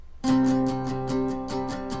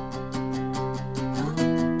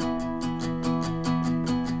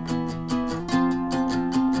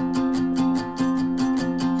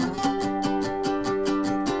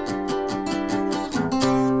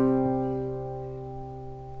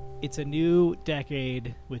it's a new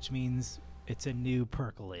decade, which means it's a new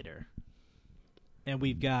percolator. And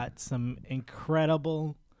we've got some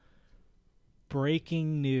incredible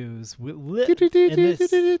breaking news. And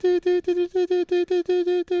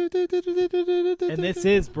this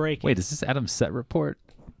is breaking. Wait, is this Adam's set report?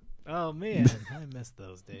 Oh, man. I missed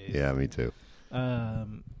those days. Yeah, me too.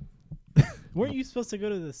 Weren't you supposed to go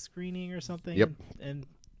to the screening or something? Yep. And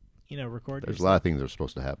record There's a lot of things that are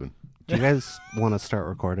supposed to happen. Do you guys want to start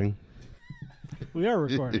recording? We are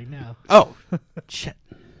recording now. Oh, shit.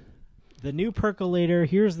 The new percolator.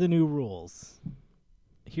 Here's the new rules.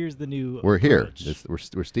 Here's the new We're approach. here.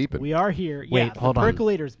 We're steeping. We are here. Wait, hold on. The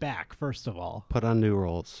percolator's back, first of all. Put on new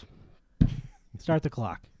rules. Start the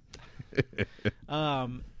clock.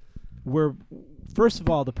 We're first of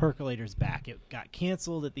all, the percolator's back. It got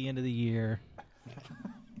canceled at the end of the year,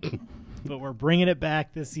 but we're bringing it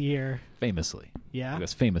back this year. Famously. Yeah, It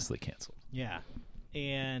was famously canceled. yeah.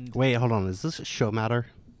 And Wait, hold on. Is this a show matter?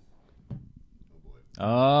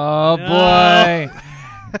 Oh, boy.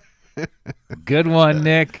 Good one,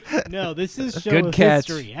 Nick. no, this is show Good catch.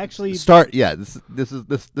 history. Actually, Start. Yeah, this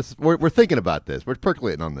is. We're thinking about this. We're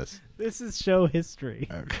percolating on this. this is show history.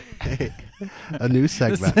 Okay. A new This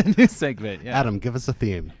segment. is a new segment. Yeah. Adam, give us a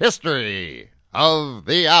theme. History of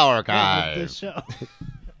the archive. This show,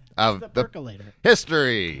 Of the the percolator.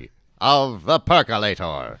 history of the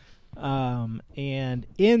percolator. And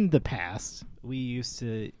in the past, we used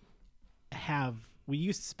to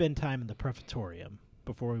spend time in the prefectorium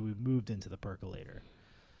before we moved into the percolator.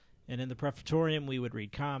 And in the prefectorium, we would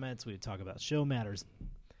read comments, we would talk about show matters.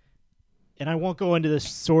 And I won't go into the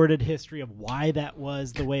sordid history of why that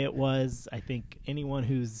was the way it was. I think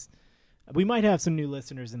we might have some new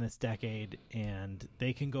listeners in this decade, and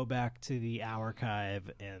they can go back to the archive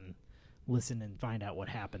and listen and find out what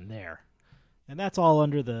happened there. And that's all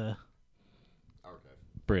under the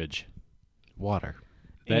Bridge. Water.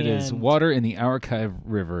 That is And- water in the Archive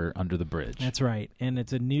River under the bridge. That's right. And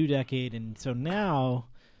it's a new decade. And so now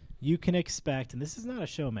you can expect, and this is not a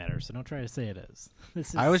show matter, so don't try to say it is. This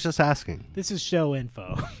is I was just asking. This is show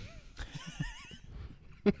info.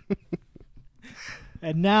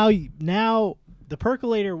 And now the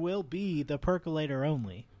percolator will be the percolator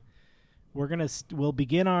only. We'll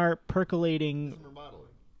begin our percolating.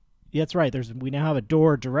 That's right. We now have a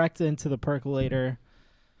door direct into the percolator.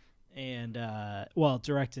 And,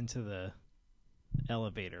 direct into the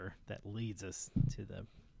elevator that leads us to the...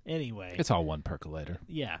 Anyway. It's all one percolator.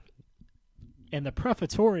 Yeah. And the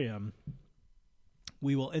prefectorium,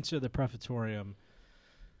 we will enter the prefectorium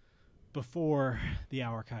before the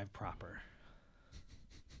archive proper.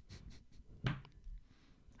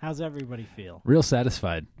 How's everybody feel? Real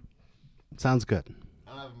satisfied. Sounds good.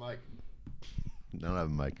 I don't have a mic. Don't have a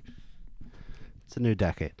mic. It's a new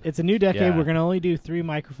decade. It's a new decade. Yeah. We're going to only do 3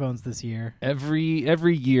 microphones this year.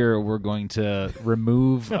 Every year we're going to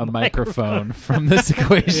remove a microphone from this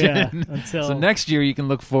equation. Yeah, until... So next year you can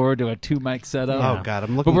look forward to a 2-mic setup. Yeah. Oh, God.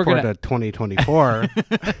 I'm looking we're forward gonna- to 2024.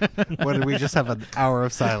 When did we just have an hour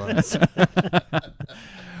of silence?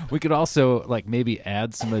 We could also maybe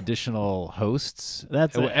add some additional hosts.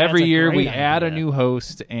 That's Every a year great we add a idea. new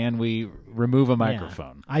host and we remove a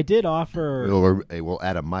microphone. I did offer... We'll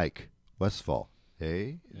add a mic. Westfall.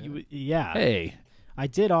 Hey. Yeah. Hey. I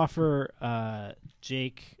did offer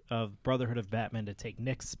Jake of Brotherhood of Batman to take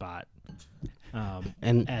Nick's spot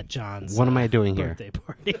And at John's what am I doing here? birthday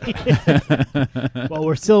party. Well,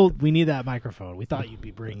 we need that microphone. We thought you'd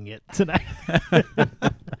be bringing it tonight.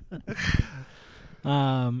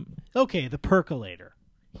 Okay, the percolator.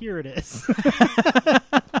 Here it is.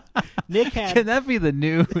 Nick had... Can that be the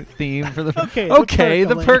new theme for the Okay,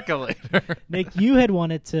 the the percolator. Nick, you had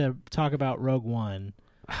wanted to talk about Rogue One.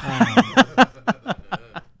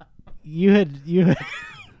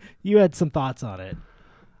 You had some thoughts on it.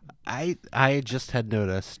 I just had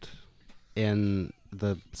noticed in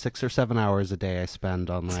the 6 or 7 hours a day I spend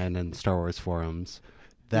online in Star Wars forums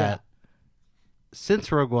that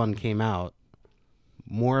since Rogue One came out,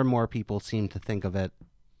 more and more people seem to think of it,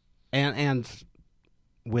 and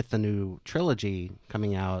with the new trilogy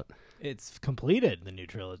coming out, It's completed, the new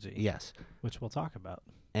trilogy. yes, Which we'll talk about.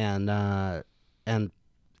 and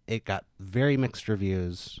it got very mixed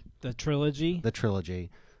reviews. The trilogy? The trilogy,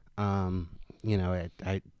 anyway,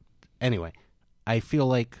 I feel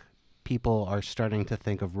like people are starting to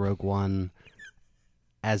think of Rogue One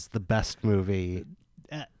as the best movie.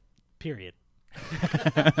 Period.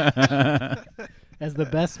 As the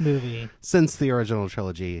best movie. Since the original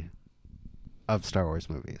trilogy of Star Wars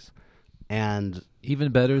movies. And,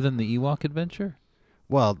 Even better than the Ewok adventure?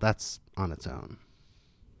 well, that's on its own.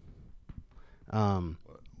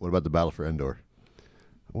 What about the Battle for Endor?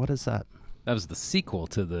 What is that? That was the sequel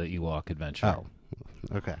to the Ewok Adventure. Oh,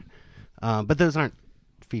 okay. But those aren't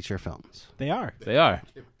feature films. They are. They are.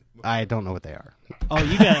 I don't know what they are. Oh,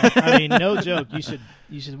 you gotta. I mean, no joke.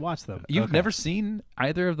 You should watch them. You've never seen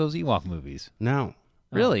either of those Ewok movies? No.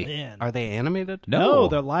 Really? Oh, man. Are they animated? No,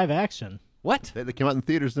 they're live action. What? They came out in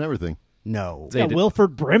theaters and everything. No. It's got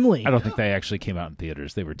Wilford Brimley. I don't think they actually came out in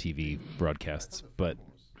theaters. They were TV broadcasts, but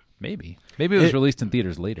maybe. Maybe it was released in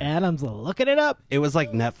theaters later. Adam's looking it up. It was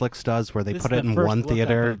like Netflix does, where they This put is it the in first one look up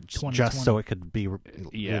theater of just so it could be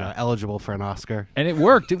Yeah. eligible for an Oscar. And it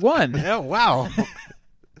worked. It won. Oh, wow.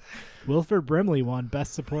 Wilford Brimley won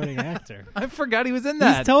Best Supporting Actor. I forgot he was in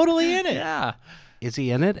that. He's totally in it. Yeah. Is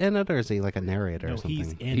he in it, or is he like a narrator No, or something?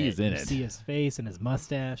 he's in He's it. in You it. see his face and his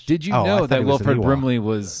mustache. Did you Oh, I know thought that he was an Wilford Ewok. Brimley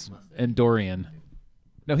was Endorian?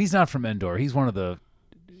 No, he's not from Endor. He's one of the...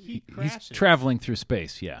 He's crashes. traveling through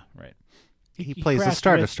space. Yeah, right. He plays the crashed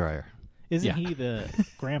Star with- Destroyer. Isn't Yeah. he the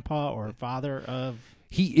grandpa or father of?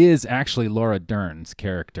 He is actually Laura Dern's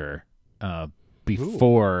character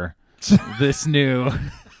before this new...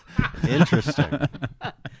 Interesting.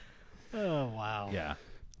 Oh wow. Yeah.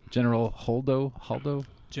 General Haldo?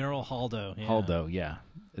 General Haldo. Yeah. Haldo, yeah.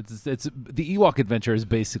 It's the Ewok Adventure is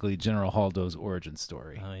basically General Haldo's origin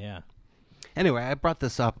story. Oh yeah. Anyway, I brought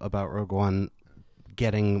this up about Rogue One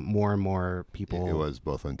getting more and more people. It was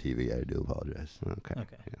both on TV. I do apologize. Okay.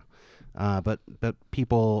 Okay. Yeah. But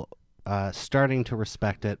people starting to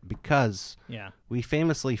respect it because Yeah. we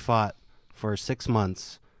famously fought for 6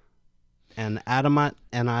 months, and Adam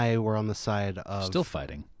and I were on the side of Still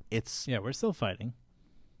fighting. it's Yeah, we're still fighting.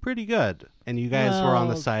 pretty good, and you guys were on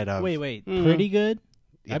the Well, side of Wait. Pretty good.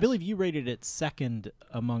 I Yes. believe you rated it second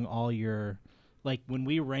among all your, like when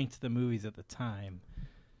we ranked the movies at the time.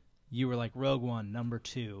 You were like Rogue One, number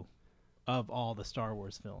 2 of all the Star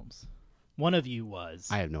Wars films. One of you was.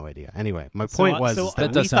 I have no idea. Anyway, my So, point was so- is That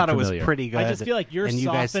that does we sound thought it was familiar. pretty good. I just feel like you're and you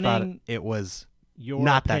guys thought softening it was your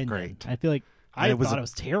not that opinion. great. I feel like And I it was thought a- it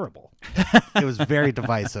was terrible. it was very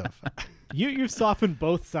divisive. You've softened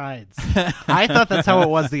both sides. I thought that's how it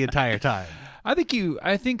was the entire time. I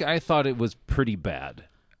think I thought it was pretty bad.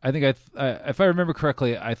 I think if I remember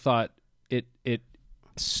correctly, I thought it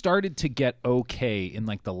started to get okay in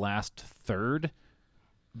like the last third,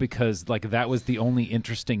 because like that was the only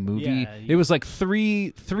interesting movie. Yeah, it was like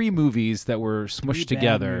three movies that were smushed 3 bad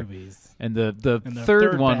together, movies. and the And the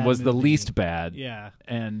third third one bad was the movie. least bad. Yeah,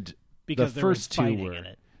 And because the there was first two fighting were in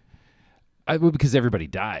it. because everybody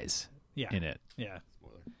dies Yeah, in it. yeah.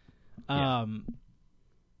 Yeah.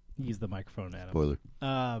 Use the microphone, Adam. Spoiler.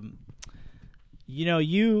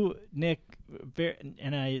 You, Nick,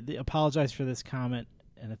 and I apologize for this comment,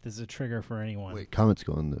 and if this is a trigger for anyone. Wait, comments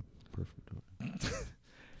go on the perfect.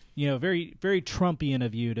 Very, very Trumpian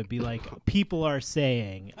of you to be like, people are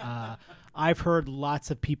saying. I've heard lots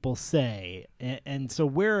of people say, and so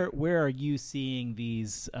where are you seeing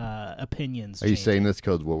these opinions? Are you changing? saying this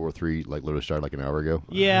because World War III like literally started like an hour ago?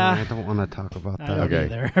 Yeah, I don't want to talk about I that. don't Okay.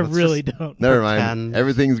 either. I Let's really just- don't. Never mind. Pretend.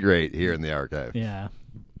 Everything's great here in the archive. Yeah.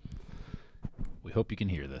 We hope you can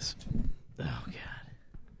hear this. Oh God.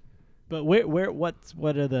 But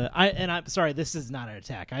what are the? I'm sorry. This is not an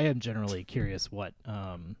attack. I am generally curious what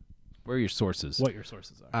Where are your sources? what your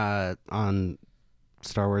sources are. On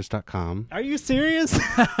StarWars.com. Are you serious?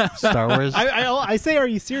 Star Wars. I say, are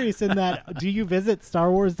you serious in that? Do you visit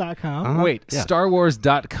StarWars.com? Uh-huh. Wait, Yeah.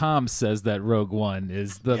 StarWars.com says that Rogue One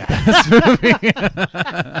is the Yeah. best movie.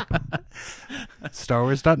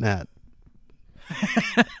 StarWars.net.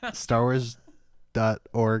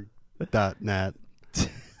 StarWars.org.net.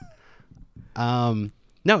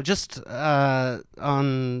 No, just on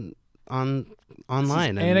online.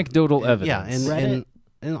 And- Anecdotal evidence. Yeah, Reddit?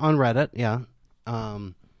 on Reddit, yeah.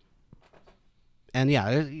 And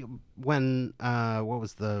yeah, when what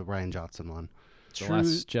was the Ryan Johnson one? The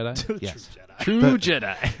Last Jedi. Yes. True But-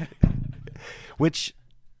 Jedi. Which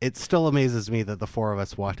it still amazes me that the four of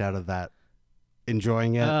us walked out of that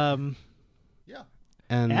enjoying it. Yeah.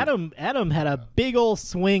 And Adam had a big old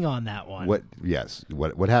swing on that one. What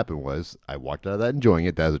happened was I walked out of that enjoying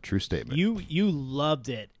it. That is a true statement. You loved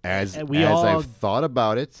it. As And we all I've thought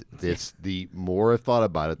about it, it's the more I've thought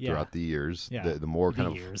about it Yeah. throughout the years, Yeah. the more The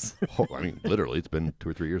kind years. of I mean, literally, it's been 2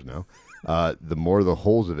 or 3 years now. The more the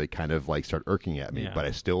holes of it kind of like start irking at me, Yeah. but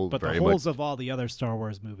I still But very the holes much. of all the other Star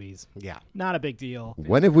Wars movies, yeah. not a big deal.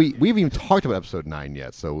 When have we haven't even talked about episode 9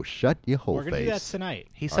 yet? So shut your whole We're gonna face. do that tonight.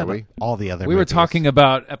 He said we? all the other We were movies. talking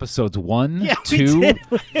about episodes 1, Yeah, we 2, did.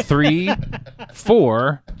 3,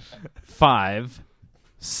 4, 5,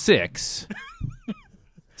 6,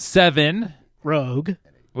 7. Rogue,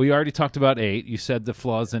 We already talked about 8. You said the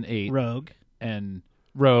flaws in 8 Rogue, and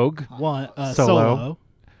Rogue. one Solo.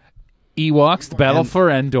 Ewoks, The Battle for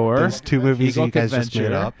Endor. Those two movies Eagle you guys just made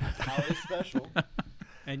Adventure. up. Holiday special.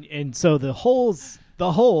 And so the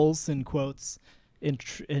holes in quotes in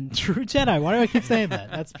True Jedi. Why do I keep saying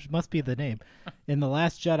that? That must be the name. In The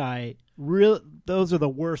Last Jedi, those are the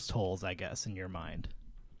worst holes, I guess, in your mind.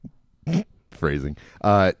 Phrasing.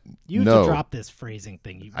 You no. have to drop this phrasing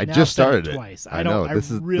thing. You've I now just said started it it. twice. I know.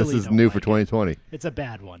 This really is don't new like for it. 2020. It's a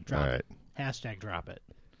bad one. Drop All it. right. Hashtag drop it.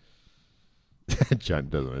 John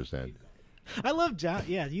doesn't understand. I love John.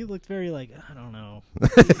 Yeah, you looked very like, I don't know.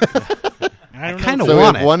 I kinda So we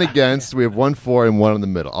want have it. one against, we have 1 for, and one in the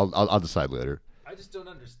middle. I'll decide later. I just don't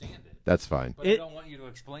understand it. That's fine. But I don't want you to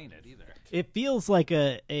explain it either. It feels like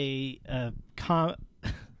a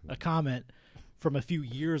comment from a few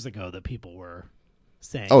years ago that people were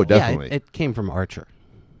saying. Oh, Yeah, definitely. it came from Archer.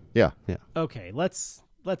 Yeah. Okay, let's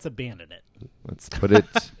abandon it. Let's put it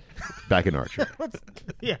back in Archer.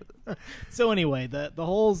 Yeah. So anyway, the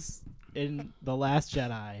holes in The Last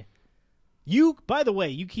Jedi. You, by the way,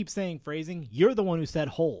 you keep saying phrasing. You're the one who said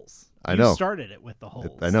holes. I You know. started it with the holes.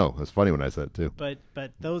 I know. It was funny when I said it, too. But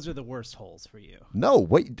those are the worst holes for you. No,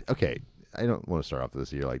 wait. Okay. I don't want to start off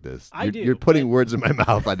this year like this. I do, You're putting but- words in my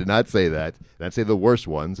mouth. I did not say that. And I'd say the worst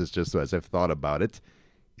ones. It's just as I've thought about it.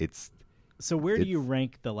 It's So where do you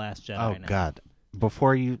rank The Last Jedi Oh now? God!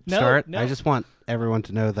 Before you No, start, no. I just want everyone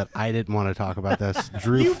to know that I didn't want to talk about this.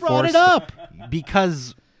 Drew You brought it forced up.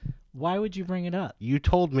 because Why would you bring it up? you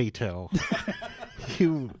told me to.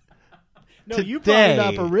 you No, you brought it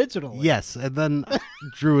up Today- originally. yes, and then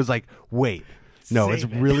Drew was like, "Wait, no, it's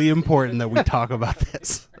Save it." really important that we talk about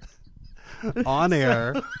this on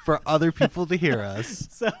air for other people to hear us."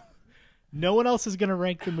 So no one else is going to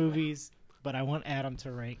rank the movies, but I want Adam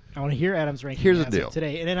to rank. I want to hear Adam's ranking. Here's the as of deal.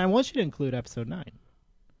 today, and then I want you to include episode 9.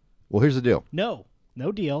 well, here's the deal. No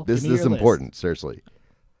deal. This Give me is your list. important, seriously.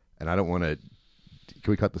 And I don't want to.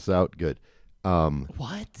 Can we cut this out? Good.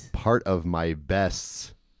 What? Part of my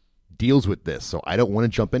bests deals with this, so I don't want to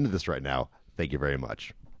jump into this right now. Thank you very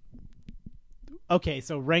much. Okay,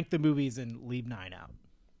 so rank the movies and leave 9 out.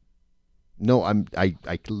 No, I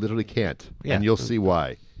literally can't, Yeah. and you'll see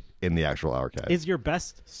why in the actual archive. Is your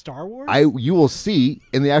best Star Wars? You will see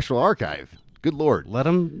in the actual archive. Good Lord. Let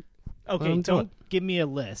him. Okay, Let 'em do don't give me a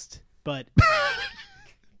list, but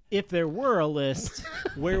if there were a list,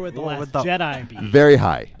 where would The What Last would the- Jedi be? Very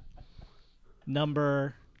high.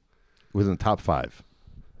 Number. Within the top 5.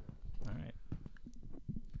 All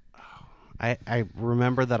right. I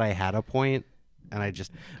remember that I had a point, and I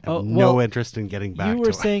just have Oh, no well, interest in getting back. You were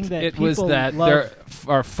to saying that It people was that love, there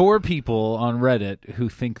are 4 people on Reddit who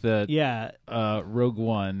think that Yeah, Rogue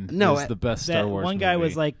One No, is the best that Star Wars one guy movie.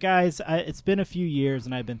 was like, guys, it's been a few years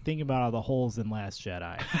and I've been thinking about all the holes in Last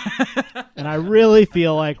Jedi. And I really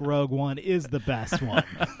feel like Rogue One is the best one.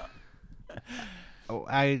 Oh,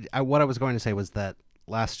 I what I was going to say was that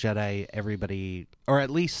Last Jedi, everybody, or at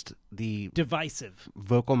least the Divisive.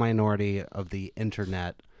 vocal minority of the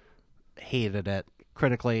internet, hated it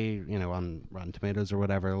critically. On Rotten Tomatoes or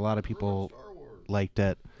whatever, a lot of people liked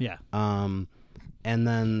it. Yeah. And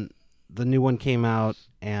then the new one came out,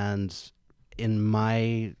 and in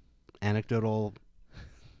my anecdotal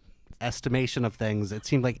estimation of things, it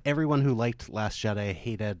seemed like everyone who liked Last Jedi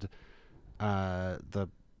hated the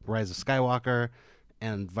Rise of Skywalker,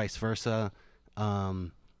 and vice versa.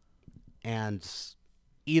 And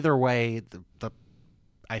either way,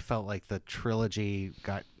 I felt like the trilogy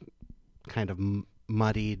got kind of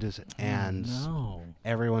muddied, and No.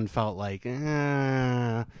 everyone felt like,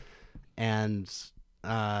 and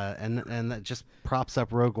that just props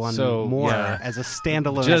up Rogue One So, more yeah. as a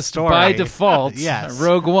standalone just story. by default, Yes.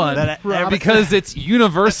 Rogue One, That because it's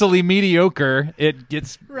universally mediocre, it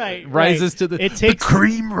gets rises to the It takes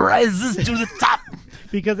cream rises to the top.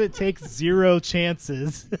 because it takes 0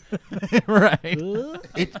 chances. Right.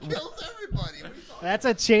 It, Kills everybody. That's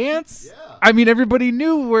a chance? I mean, everybody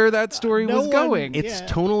knew where that story No was one- going. it- it's Yeah.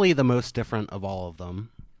 tonally the most different of all of them.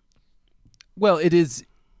 Well, it is.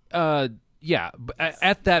 Yeah, but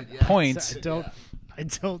at that point,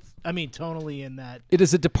 I mean, tonally in that. it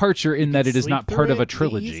is a departure in that it is sleep not through part of it a the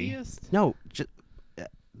trilogy. easiest? No,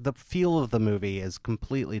 the feel of the movie is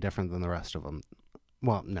completely different than the rest of them.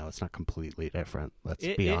 Well, no, it's not completely different. Let's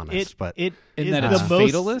be honest. But it In is that the it's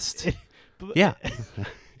most, fatalist? yeah,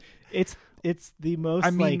 it's the most I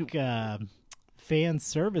mean- fan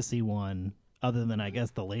servicey one, other than I guess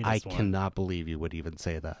the latest I one. cannot believe you would even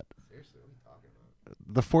say that.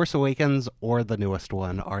 The Force Awakens or the newest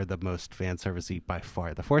one are the most fan servicey by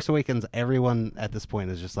far. The Force Awakens, everyone at this point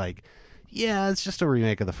is just like, yeah, it's just a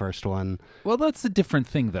remake of the first one. Well, that's a different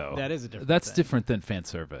thing, though. That is a different That's thing. different than fan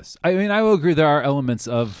service. I mean, I will agree there are elements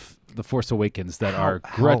of The Force Awakens that How- are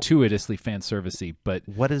how- gratuitously fan servicey, but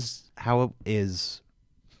how is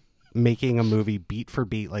making a movie beat for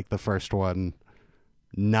beat like the first one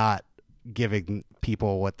not giving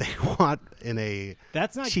people what they want in a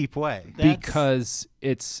That's not cheap way? because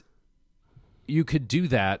you could do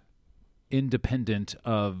that independent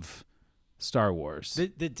of Star Wars.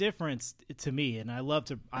 the difference to me, and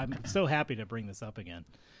I'm so happy to bring this up again,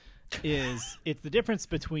 is it's the difference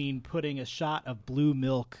between putting a shot of blue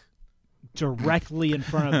milk directly in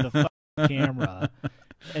front of the camera,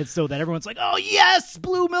 and so that everyone's like, "Oh yes,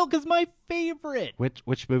 blue milk is my favorite."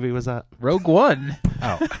 Which movie was that? Rogue One.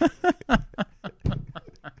 Oh,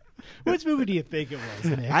 Which movie do you think it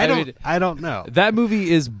was, Nick? I don't know. That movie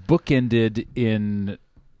is bookended in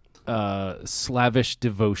slavish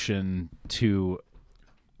devotion to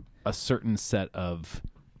a certain set of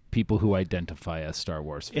people who identify as Star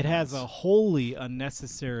Wars fans. It has a wholly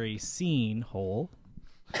unnecessary scene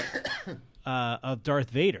of Darth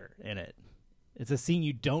Vader in it. It's a scene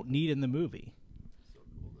you don't need in the movie.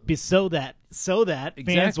 So that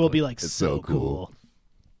fans will be like, It's so so cool. cool.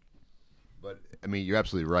 But I mean, you're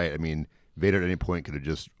absolutely right. I mean, Vader at any point could have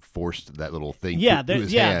just forced that little thing Yeah, through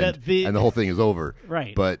his yeah, hand, and the whole thing is over.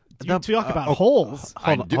 Right. But You talk about holes.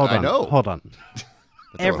 I know. Hold on. that's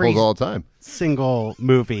Every what holds all the time. single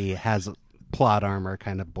movie has plot armor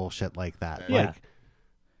kind of bullshit like that. Yeah. Like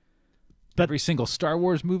every single Star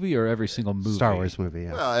Wars movie or every single movie? Star Wars movie.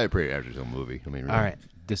 Yeah. Well, pretty average little movie. I mean, really. All right,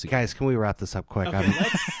 Disagree. guys, can we wrap this up quick? Okay,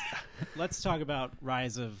 let's talk about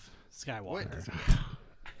Rise of Skywalker.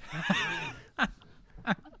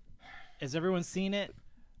 Has everyone seen it?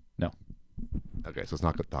 No. Okay, so let's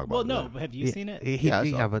not talk about. Well, it no. then. But have you seen it? Yeah, I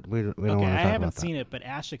saw yeah, it. but we don't Okay, want to I talk haven't about seen it, but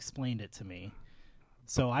Ash explained it to me,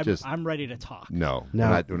 so Just- I'm ready to talk. No,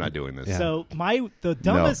 No. we're not doing this. Yeah. So the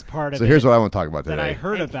dumbest part of So it here's what I want to talk about that today. I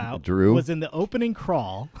heard about Drew? was in the opening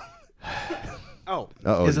crawl. Oh,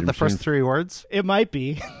 Uh-oh, is it your the first machine- 3 words? It might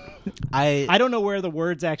be. I I don't know where the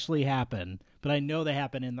words actually happen, but I know they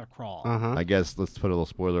happen in the crawl. uh-huh. I guess let's put a little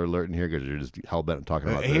spoiler alert in here because you're just hell bent on talking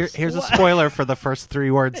about this. Here's a spoiler for the first 3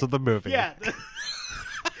 words of the movie. Yeah.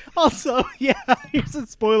 Also, yeah, here's a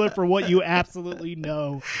spoiler for what you absolutely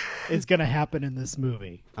know is going to happen in this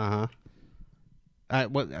movie. Uh-huh.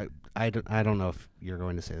 I don't know if you're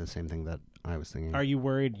going to say the same thing that I was thinking. Are you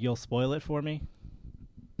worried you'll spoil it for me?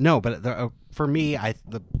 No, but for me,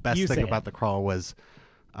 the best You thing say about it. the crawl was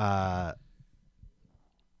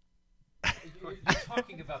You're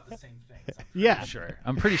talking about the same thing. Yeah. Sure.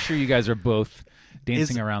 I'm pretty sure you guys are both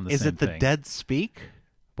dancing around the is same it the thing. dead speak?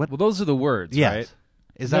 Well, those are the words, Yes. right?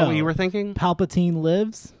 Is that what No. you were thinking? Palpatine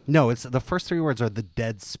lives? No, it's the first 3 words are the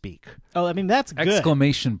dead speak. Oh, I mean, that's good.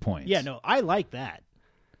 Exclamation point. Yeah, no, I like that.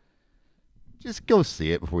 Just go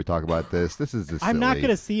see it before we talk about this. This is just I'm not silly.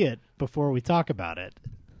 going to see it before we talk about it.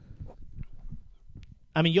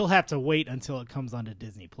 I mean, you'll have to wait until it comes onto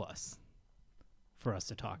Disney Plus for us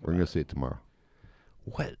to talk We're about going it. to see it tomorrow.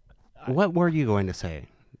 What were you going to say?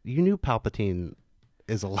 You knew Palpatine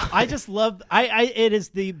is alive. I just love it is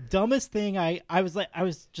the dumbest thing. I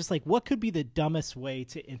was just like, what could be the dumbest way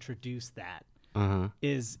to introduce that Uh-huh.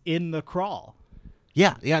 is in the crawl.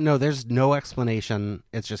 Yeah, no, there's no explanation.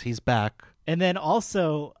 It's just he's back. And then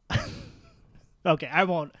also okay, I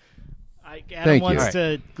won't Adam Thank you. wants All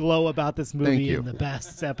to glow about this movie you. in the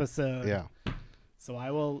best episode. Yeah. So I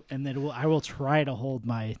will I will try to hold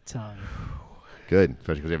my tongue. Good,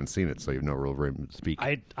 especially because you haven't seen it, so you have no real room to speak.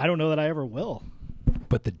 I don't know that I ever will.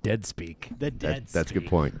 But the dead speak. The dead That's a good speak.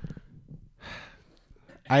 point.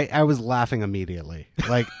 I was laughing immediately.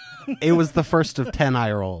 Like, it was the first of 10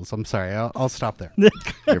 eye rolls. I'm sorry. I'll stop there.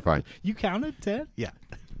 You're fine. You counted 10? Yeah.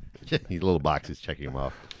 These little boxes checking them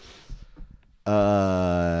off.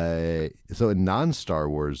 So in non-Star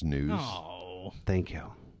Wars news, Oh. Thank you.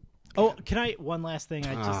 Oh, can I one last thing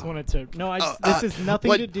I just wanted to No, I just this is nothing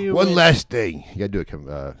what- to do one with last thing. You got to do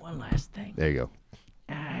it. one last thing. There you go.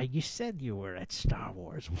 You said you were at Star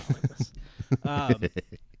Wars.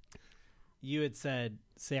 You had said,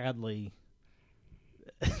 sadly,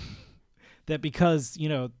 that because,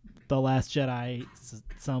 The Last Jedi,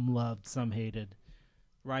 some loved, some hated,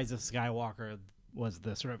 Rise of Skywalker was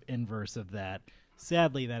the sort of inverse of that.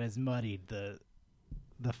 Sadly, that has muddied the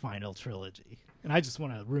final trilogy. And I just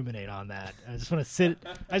want to ruminate on that. I just want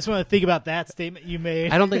to think about that statement you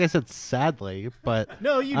made. I don't think I said sadly, but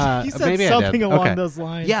No, you said maybe I something did. along Okay. those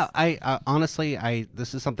lines. yeah, I honestly,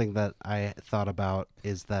 this is something that I thought about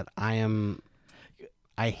is that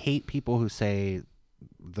I hate people who say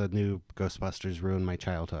the new Ghostbusters ruined my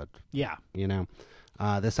childhood. Yeah.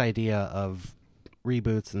 This idea of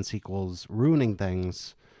reboots and sequels ruining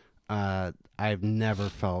things, I've never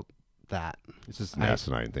felt that. It's just an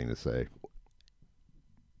asinine thing to say.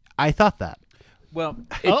 I thought that. Well,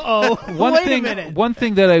 One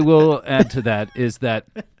thing that I will add to that is that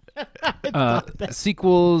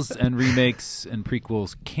sequels and remakes and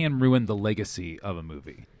prequels can ruin the legacy of a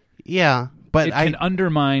movie. Yeah, but It can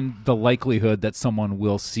undermine the likelihood that someone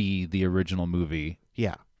will see the original movie.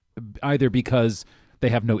 Yeah. Either because they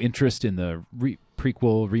have no interest in the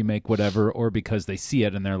prequel, remake, whatever, or because they see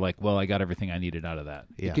it and they're like, well, I got everything I needed out of that.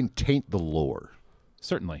 It can taint the lore.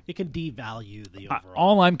 Certainly. It can devalue the overall.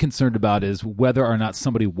 All I'm concerned about is whether or not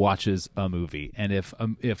somebody watches a movie. And if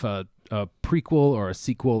a prequel or a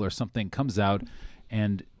sequel or something comes out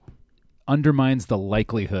and undermines the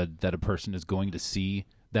likelihood that a person is going to see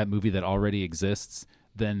that movie that already exists,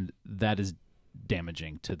 then that is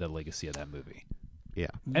damaging to the legacy of that movie. Yeah.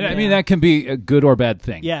 And I mean, that can be a good or bad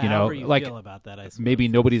thing. Yeah, you know, however you like feel about that, I suppose. maybe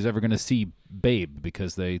nobody's ever going to see Babe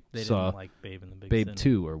because they saw didn't like Babe in the Big Babe Sin.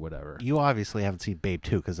 2 or whatever. You obviously haven't seen Babe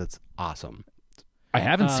 2 because it's awesome. I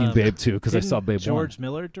haven't seen Babe 2 because I saw Babe 1. George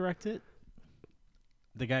Miller direct it?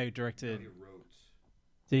 The guy who directed...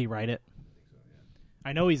 Did he write it?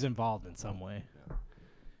 I know he's involved in some way.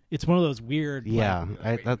 It's one of those weird... Yeah,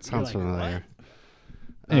 that sounds like, familiar.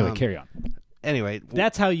 Anyway, carry on. Anyway,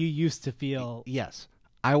 That's how you used to feel... yes.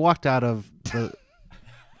 I walked out of the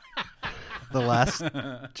Last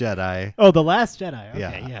Jedi Oh, The Last Jedi. Okay,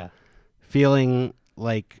 Yeah. yeah. feeling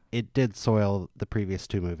like it did soil the previous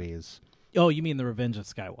two movies. Oh, you mean The Revenge of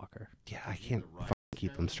Skywalker. Yeah, I can't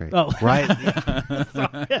keep them straight. Oh. Right?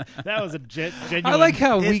 Sorry. That was a genuine... I like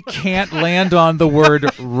how we can't land on the word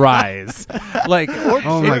rise. Like,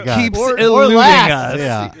 Oh my it God. keeps Or eluding last.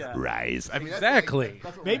 us. Yeah. Rise. I mean, Exactly.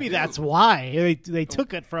 Maybe that's why. They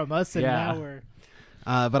took it from us, and Yeah. now we're...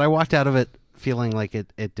 But I walked out of it feeling like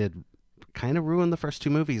it did kind of ruin the first two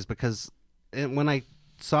movies because when I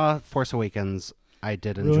saw Force Awakens, I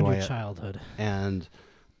did enjoy Ruined your it. childhood. And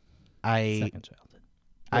I Second childhood.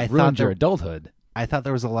 I ruined thought your there, adulthood. I thought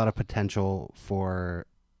there was a lot of potential for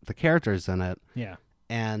the characters in it. Yeah.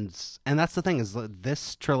 And that's the thing is that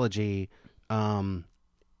this trilogy,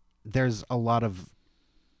 there's a lot of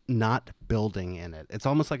not building in it. It's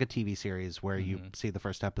almost like a TV series where you see the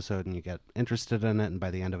first episode and you get interested in it, and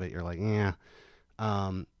by the end of it, you're like, yeah.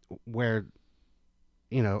 Where,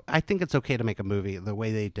 you know, I think it's okay to make a movie the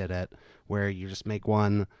way they did it, where you just make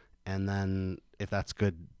one, and then if that's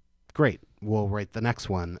good, great, we'll write the next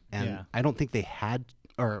one. And Yeah. I don't think they had,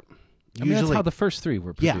 or I mean, usually that's how the first three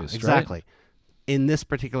were produced, yeah, exactly. right? In this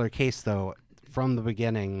particular case, though, from the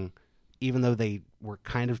beginning, even though they were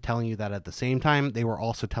kind of telling you that at the same time, they were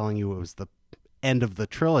also telling you it was the end of the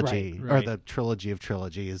trilogy, Right, or right. the trilogy of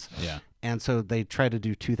trilogies. Yeah. And so they tried to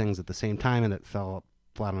do two things at the same time, and it fell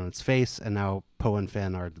flat on its face. And now Poe and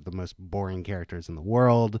Finn are the most boring characters in the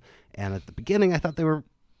world. And at the beginning, I thought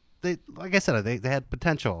they like I said, they had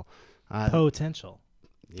potential. Potential.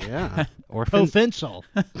 Yeah. Or Finn. Potential.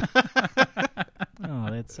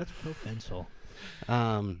 Oh, that's such potential.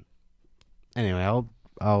 Anyway,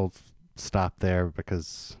 I'll stop there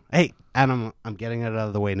because hey, Adam, I'm getting it out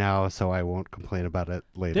of the way now, so I won't complain about it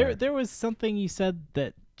later. There was something you said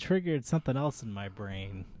that triggered something else in my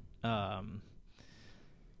brain,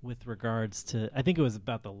 with regards to, I think it was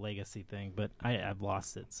about the legacy thing, but I've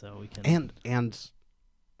lost it, so we can. And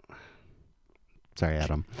sorry,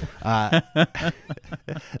 Adam. The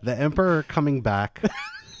Emperor coming back.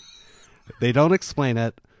 They don't explain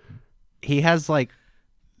it. He has like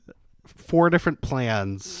 4 different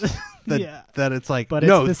plans. That it's like, But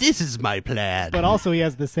no, it's this is my plan. But also, he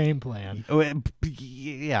has the same plan.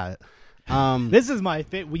 Yeah. This is my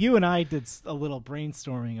fit. You and I did a little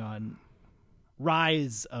brainstorming on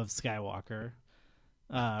Rise of Skywalker.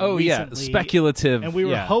 Recently, speculative. and we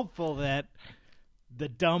were yeah. hopeful that the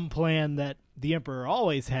dumb plan that the Emperor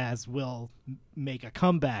always has will make a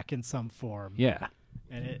comeback in some form. Yeah.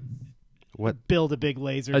 And it What? build a big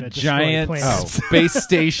laser A to destroy giant planets. space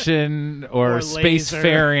station or, Or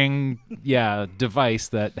spacefaring device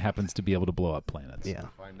that happens to be able to blow up planets. Yeah.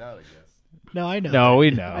 Find out, I guess. No, I know. No, that.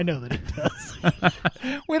 we know. I know that it does.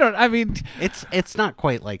 We don't, I mean, It's not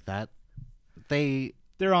quite like that.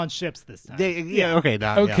 They're on ships this time. Yeah, okay,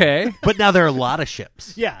 now, yeah. okay. But now there are a lot of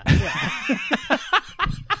ships. Yeah.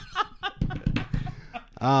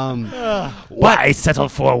 Why settle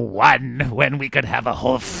for one when we could have a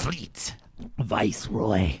whole fleet?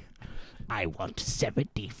 Viceroy, I want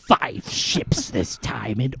 75 ships this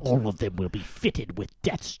time, and all of them will be fitted with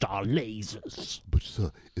Death Star lasers. But,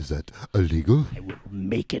 sir, is that illegal? I will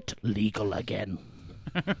make it legal again.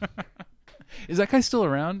 Is that guy still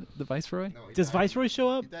around, the Viceroy? Does Viceroy show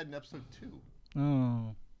up? He died in episode 2.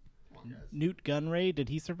 Oh. Newt Gunray, did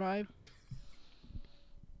he survive?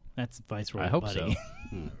 That's Viceroy. I hope buddy.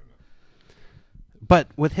 so. But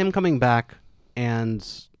with him coming back, and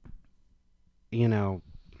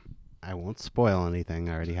I won't spoil anything.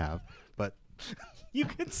 I already have, but You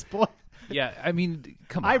can spoil. Yeah, I mean,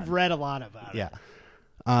 come on. I've read a lot about it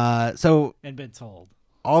yeah. So and been told.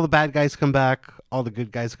 all the bad guys come back, all the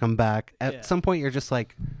good guys come back. At Yeah. some point, you're just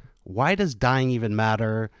like, why does dying even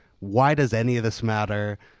matter? Why does any of this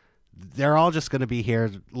matter? They're all just going to be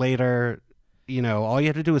here later. All you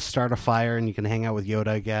have to do is start a fire and you can hang out with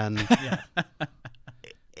Yoda again. Yeah.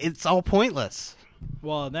 It's all pointless.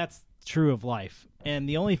 Well, and that's true of life. And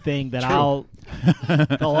the only thing that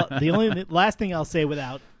the last thing I'll say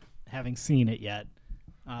without having seen it yet,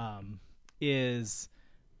 is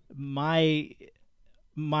my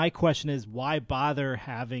question is, why bother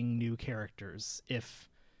having new characters if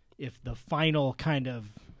the final kind of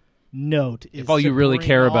note is If all to you really bring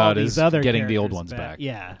care all about these is other getting the old characters ones back.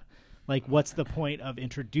 Yeah. Like, what's the point of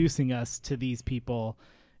introducing us to these people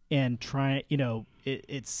and trying,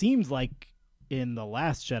 it seems like in The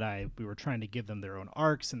Last Jedi, we were trying to give them their own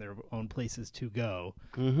arcs and their own places to go.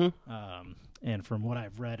 Mm-hmm. And from what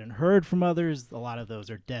I've read and heard from others, a lot of those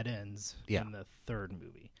are dead ends Yeah. in the third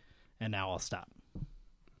movie. And now I'll stop.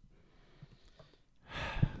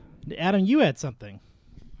 Adam, you had something.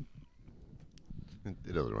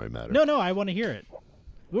 It doesn't really matter. No, I want to hear it.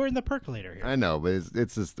 We're in the percolator here. I know, but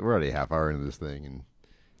it's just we're already a half hour into this thing, and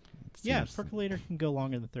Yeah, seems- percolator can go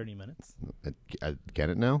longer than 30 minutes. Can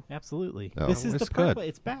it now? Absolutely. Oh, This is it's the good. percolator.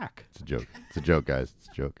 It's back. It's a joke. It's a joke, guys. It's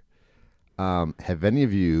a joke. Have any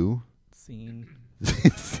of you Scene.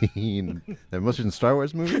 seen the most recent Star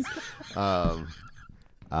Wars movies? Had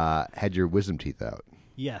your wisdom teeth out?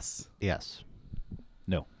 Yes. Yes.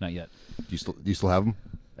 No, not yet. Do you still have them?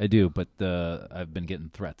 I do, but I've been getting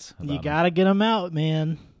threats. About You 'em. got to get them out,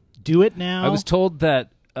 man. Do it now. I was told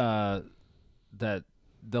that that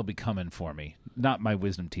they'll be coming for me. Not my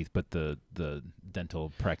wisdom teeth, but the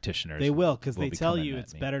dental practitioners. They will, because will they be tell coming you at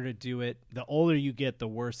it's me. better to do it. The older you get, the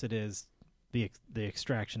worse it is, the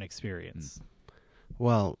extraction experience.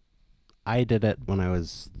 Well, I did it when I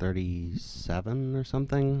was 37 or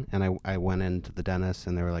something, and I went into the dentist,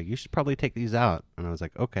 and they were like, you should probably take these out. And I was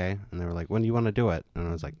like, okay. And they were like, when do you want to do it? And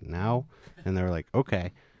I was like, now. And they were like,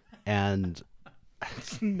 okay. And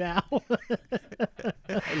Now.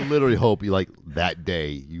 I literally hope you that day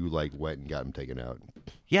you went and got them taken out.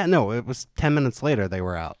 yeah, no, it was 10 minutes later they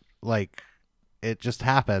were out. Like, it just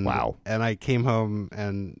happened. Wow. And I came home,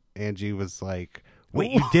 and Angie was like,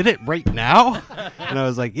 wait, you did it right now? And I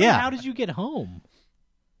was like, yeah. How did you get home?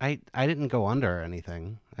 I didn't go under or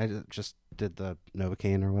anything. I just did the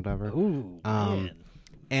Novocaine or whatever. Ooh, Um, man.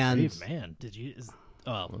 And Brave man. Did you?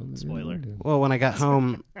 Spoiler. well, when I got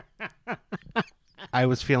home, I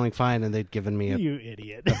was feeling fine, and they'd given me You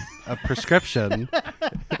idiot. a prescription.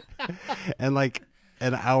 And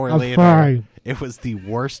an hour later, it was the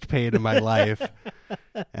worst pain in my life.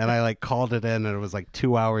 And I called it in, and it was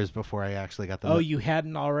 2 hours before I actually got the. Oh, you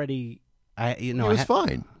hadn't already. It was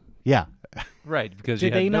fine. Yeah. Right, because Did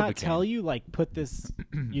you they had not Novocaine. tell you put this?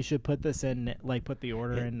 You should put this in. Put the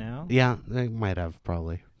order in now. Yeah, they might have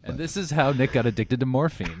probably. And this is how Nick got addicted to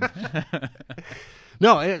morphine.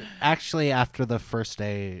 No, actually, after the first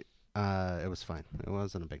day, it was fine. It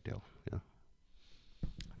wasn't a big deal. Yeah.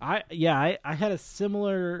 I had a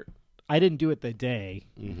similar. I didn't do it the day.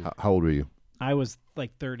 How old were you? I was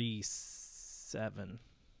 37.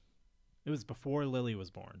 It was before Lily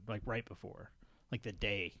was born, right before, the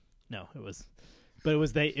day. No, it was, but it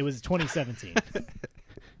was 2017.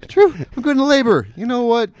 True. I'm going to labor. You know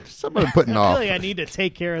what? Somebody putting I off. feel like I need to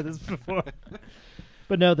take care of this before.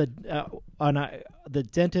 But no, the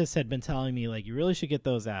dentist had been telling me you really should get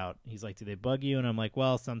those out. He's like, do they bug you? And I'm like,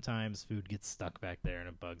 well, sometimes food gets stuck back there and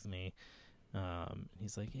it bugs me.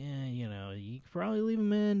 He's like, yeah, you could probably leave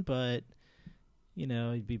them in, but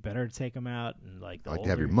it'd be better to take them out. And I like to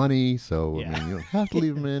have your money, so Yeah. I mean, you don't have to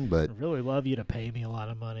leave them in, but I'd really love you to pay me a lot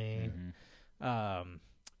of money. Mhm.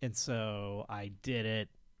 And so I did it.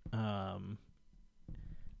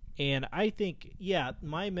 And I think,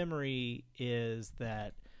 my memory is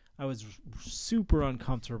that I was super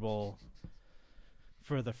uncomfortable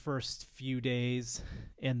for the first few days.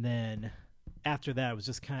 And then after that, it was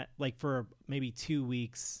just kind of for maybe 2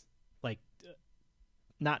 weeks,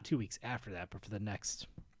 not 2 weeks after that, but for the next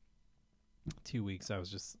 2 weeks, I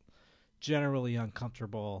was just generally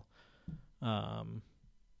uncomfortable. But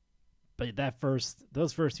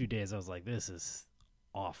those first few days, I was like, this is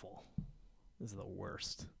awful. This is the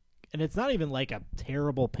worst. And it's not even a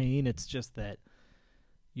terrible pain. It's just that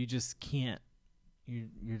you just can't.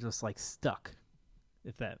 You're just stuck.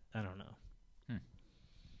 If that, I don't know.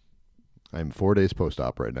 I'm 4 days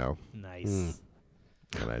post-op right now, Nice.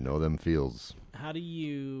 and I know them feels. How do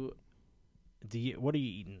you what are you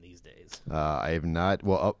eating these days? I have not.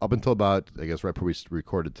 Well, up until about, I guess, right before we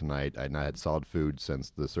recorded tonight, I had not had solid food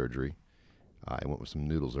since the surgery. I went with some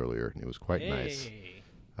noodles earlier, and it was quite nice.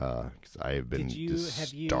 Because I have been Have you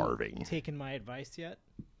starving. taken my advice yet?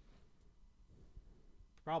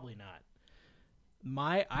 Probably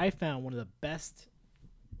not. I found one of the best.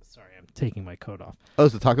 Sorry, I'm taking my coat off. Oh,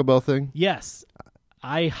 it's the Taco Bell thing? Yes,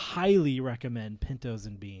 I highly recommend pintos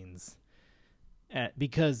and beans,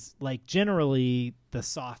 because like generally the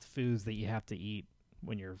soft foods that you have to eat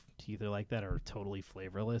when your teeth are like that are totally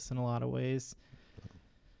flavorless in a lot of ways,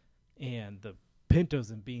 and the pintos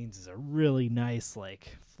and beans is a really nice,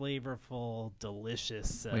 like flavorful,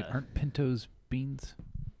 delicious. Wait, aren't pintos beans?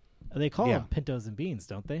 They call Yeah. them pintos and beans,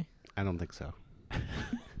 don't they? I don't think so.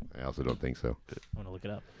 I also don't think so. I want to look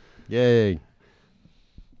it up. Yay.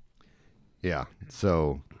 Yeah.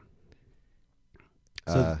 So.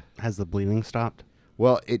 So has the bleeding stopped?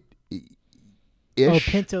 Well, Oh, ish.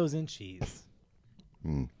 pintos and cheese.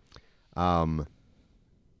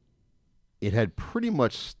 It had pretty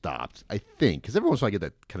much stopped, I think, because every once in a while I get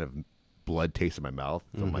that kind of blood taste in my mouth.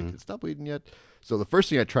 So I'm like, it's not bleeding yet. So the first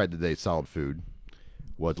thing I tried today, solid food,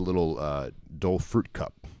 was a little Dole fruit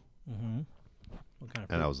cup. Mm-hmm. What kind of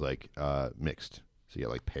And fruit? I was like, mixed. So you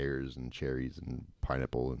got like pears and cherries and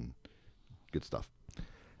pineapple and good stuff.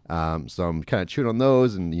 So I'm kind of chewing on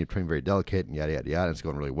those, and you're trying very delicate and yada, yada, yada. And it's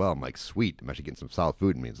going really well. I'm like, sweet. I'm actually getting some solid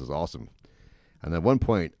food in me. This is awesome. And at one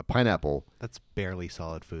point, a pineapple. That's barely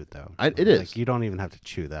solid food, though. It is. Like, you don't even have to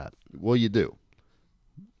chew that. Well, you do.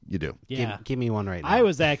 You do. Yeah. Give me one right now.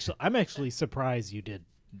 I'm actually surprised you did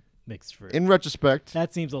mixed fruit. In retrospect,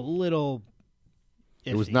 That seems a little.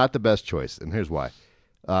 it was iffy. not the best choice. And here's why.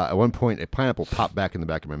 At one point, a pineapple popped back in the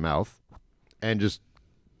back of my mouth. And just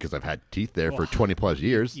because I've had teeth there for 20 plus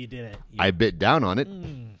years, You did it. I bit down on it.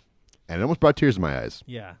 And it almost brought tears to my eyes.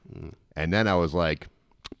 Yeah. And then I was like,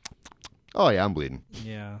 oh, yeah, I'm bleeding.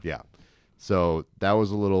 Yeah. Yeah. So that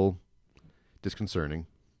was a little disconcerting.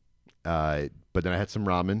 But then I had some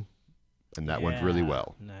ramen, and that went really Yeah.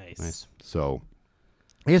 well. Nice. So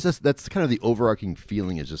I guess that's kind of the overarching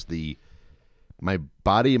feeling, is just my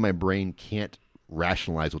body and my brain can't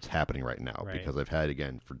rationalize what's happening right now, Right. because I've had,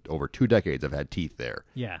 again, for over 2 decades, I've had teeth there.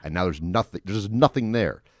 Yeah. And now there's nothing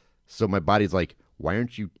there. So my body's like, why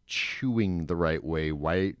aren't you chewing the right way?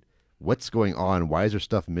 What's going on? Why is there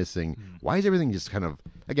stuff missing? Why is everything just kind of,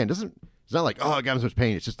 again, it's not like, oh, I got so much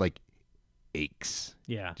pain. It's just like aches.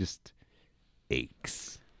 Yeah. Just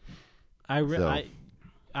aches. I So-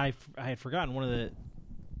 had forgotten one of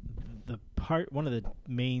the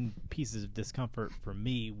main pieces of discomfort for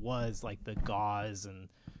me was like the gauze and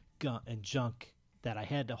junk that I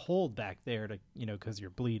had to hold back there to, because you're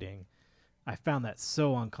bleeding. I found that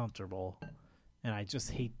so uncomfortable, and I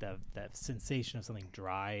just hate that sensation of something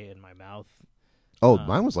dry in my mouth. Oh,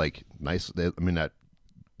 mine was like nice.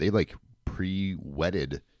 They like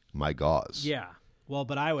pre-wetted my gauze. Yeah. Well,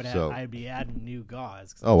 but I'd be adding new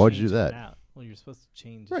gauze. 'cause Oh, I'm why'd you do changing it that? out. Well, you're supposed to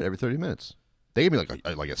change Right, every 30 minutes. They gave me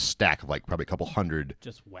like a stack of like probably a couple hundred.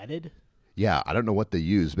 just wetted. Yeah, I don't know what they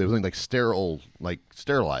used, but it was like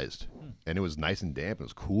sterilized, and it was nice and damp. It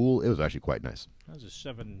was cool. It was actually quite nice. I was just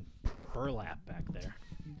shoving burlap back there.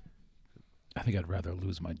 I think I'd rather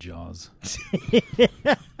lose my jaws.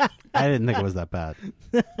 I didn't think it was that bad.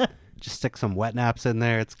 Just stick some wet naps in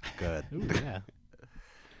there. It's good. Ooh, yeah.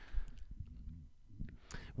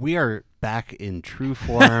 We are back in true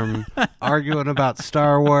form, arguing about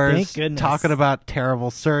Star Wars, Thank goodness. talking about terrible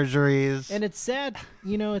surgeries. And it's sad,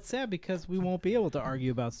 it's sad because we won't be able to argue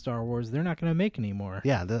about Star Wars. They're not going to make any more.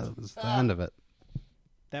 Yeah, that was the end of it.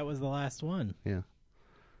 That was the last one. Yeah.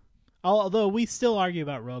 Although we still argue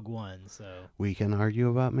about Rogue One, so We can argue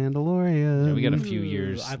about Mandalorian. Yeah, we got a few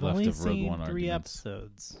years I've left only of Rogue seen One 3 arguments.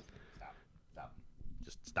 episodes.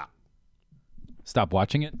 Just stop. Stop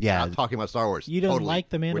watching it? Yeah, Stop talking about Star Wars. You don't Totally. like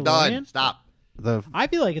The We're Mandalorian? done. Stop. I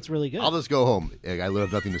feel like it's really good. I'll just go home. I literally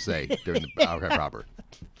have nothing to say during the okay proper.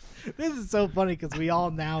 This is so funny because we all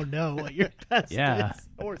now know what your best Yeah. is,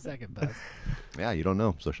 or second best. Yeah, you don't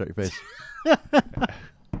know, so shut your face.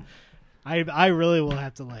 I really will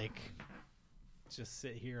have to just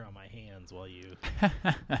sit here on my hands while you.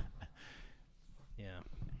 Yeah.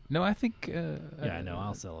 No, I think. Yeah, I know.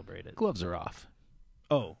 I'll celebrate it. Gloves are off.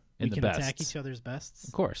 Oh, In we the can attack bests. each other's bests.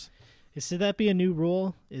 Of course. Should that be a new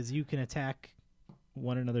rule? Is you can attack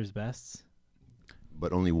one another's bests?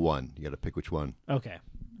 But only one. You got to pick which one. Okay.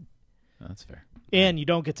 That's fair. And you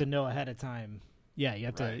don't get to know ahead of time. Yeah, you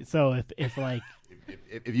have to. Right. So if like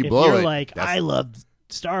If you if blow you're it, like that's- I love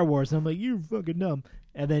Star Wars, and I'm like you're fucking dumb.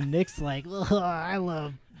 And then Nick's like, I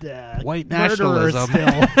love White murderers nationalism. still.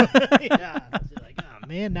 Yeah. She's like, oh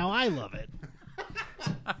man, now I love it.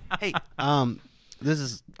 Hey, this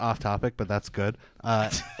is off topic, but that's good.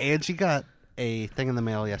 Angie got a thing in the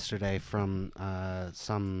mail yesterday from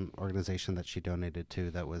some organization that she donated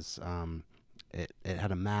to that was it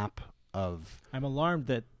had a map of I'm alarmed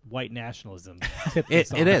that white nationalism.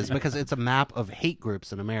 it is because it's a map of hate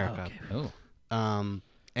groups in America. Okay. Oh.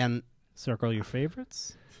 And Circle your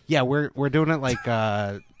favorites. yeah, we're doing it like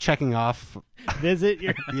checking off. Visit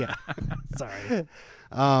your. Yeah. Sorry.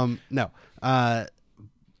 No.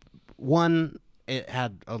 One, it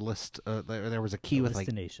had a list. There was a key with like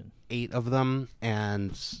Destination. 8 of them,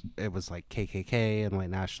 and it was like KKK and white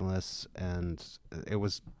nationalists, and it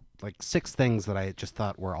was like 6 things that I just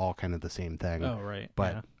thought were all kind of the same thing. Oh right.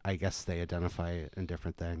 But yeah. I guess they identify in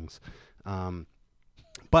different things.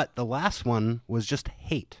 But the last one was just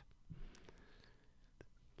hate.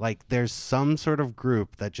 Like there's some sort of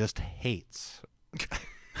group that just hates.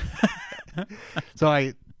 So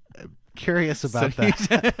I'm curious about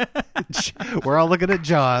that. We're all looking at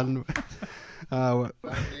John.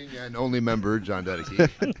 Founding and only member John Dedeke.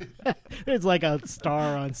 It's like a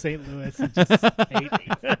star on St. Louis. It just hate.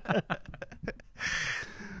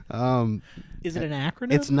 Is it an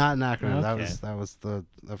acronym? It's not an acronym. Okay. That was the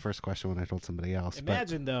first question when I told somebody else.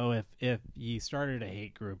 Imagine though if you started a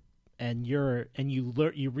hate group and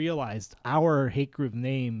you realized our hate group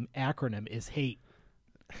name acronym is hate.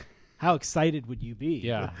 How excited would you be?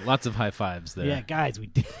 Yeah, lots of high fives there. Yeah, guys, we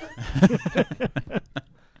did.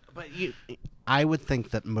 But I would think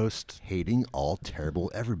that most Hating all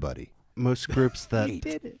terrible everybody. groups that We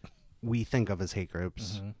did it. we think of as hate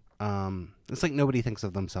groups, it's like nobody thinks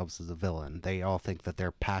of themselves as a villain. They all think that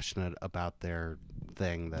they're passionate about their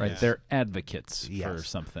thing. That Right, is- they're advocates for Yes.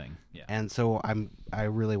 something. Yeah. And so I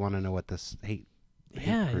really want to know what this hate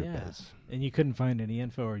group is. And you couldn't find any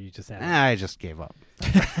info, or you just had I just gave up.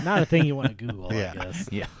 not a thing you want to Google. Yeah. I guess.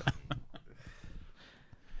 Yeah.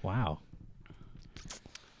 Wow.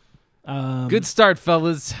 Good start,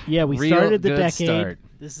 fellas. Yeah, we Real started the good decade. start.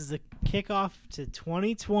 This is a kickoff to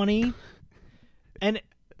 2020, and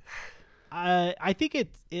I think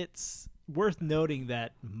it's worth noting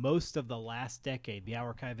that most of the last decade, the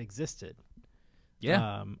Archive existed.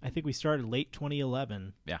 Yeah. I think we started late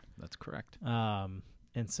 2011. Yeah, that's correct. And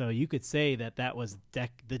so you could say that was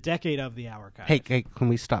the decade of the Archive. Hey, can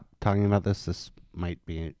we stop talking about this? This might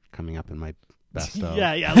be coming up in my best of.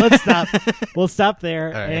 yeah. Let's stop. We'll stop there.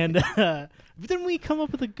 All right. And didn't we come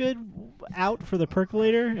up with a good out for the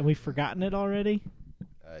percolator, and we've forgotten it already?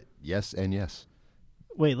 Yes and yes.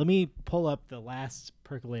 Wait, let me pull up the last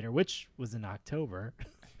percolator, which was in October.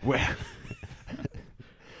 Where?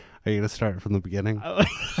 Are you going to start from the beginning?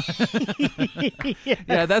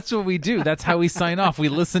 Yeah, that's what we do. That's how we sign off. We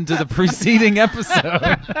listen to the preceding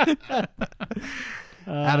episode.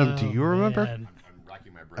 Adam, do you remember? Man. I'm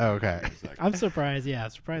racking my brain. Oh, okay. I'm surprised. Yeah,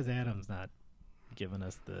 I'm surprised Adam's not giving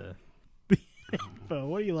us the info.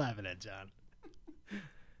 What are you laughing at, John?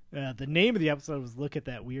 The name of the episode was "Look at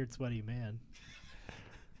That Weird Sweaty Man."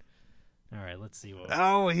 All right, let's see what.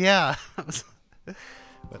 Oh, yeah.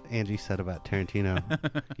 What Angie said about Tarantino.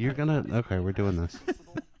 You're going to... Okay, we're doing this.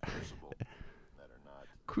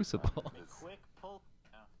 Crucible. Quick pull.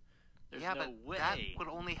 There's no way. that would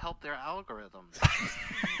only help their algorithms.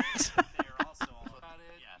 They're also about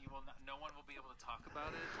it. Yeah. No one will be able to talk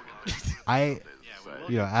about it.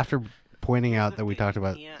 You know, after pointing out that we talked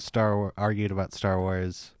about can't- argued about Star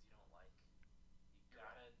Wars,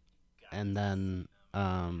 and then,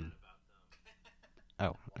 oh,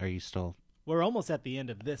 are you still... We're almost at the end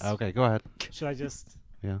of this. Okay, go ahead. Should I just?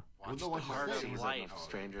 Yeah. Watch Well, no, the what's hard your season life? of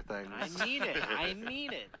Stranger Things. I mean it. I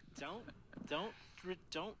mean it. Don't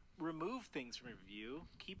remove things from review.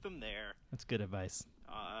 Keep them there That's good advice.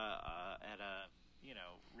 at a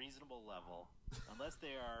reasonable level, unless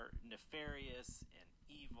they are nefarious and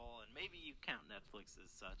evil, and maybe you count Netflix as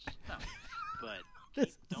such. No, but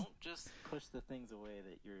don't just push the things away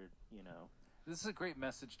that you're This is a great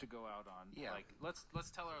message to go out on. Yeah. Like, let's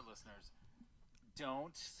tell our listeners,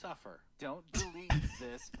 don't suffer. delete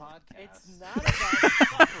this podcast. It's not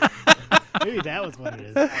about suffering. Maybe that was what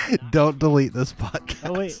it is. Don't delete this podcast.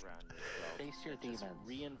 Oh wait. Face your demons.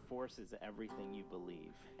 Reinforces everything you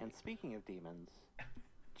believe. And speaking of demons,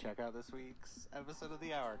 check out this week's episode of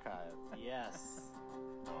The Archive. Yes.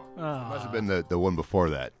 Must have been the one before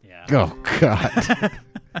that. Yeah. Oh, God.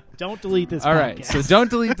 Don't delete this. All podcast. right, so don't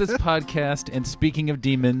delete this podcast. And speaking of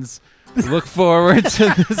demons, look forward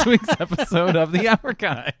to this week's episode of The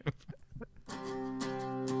Archive.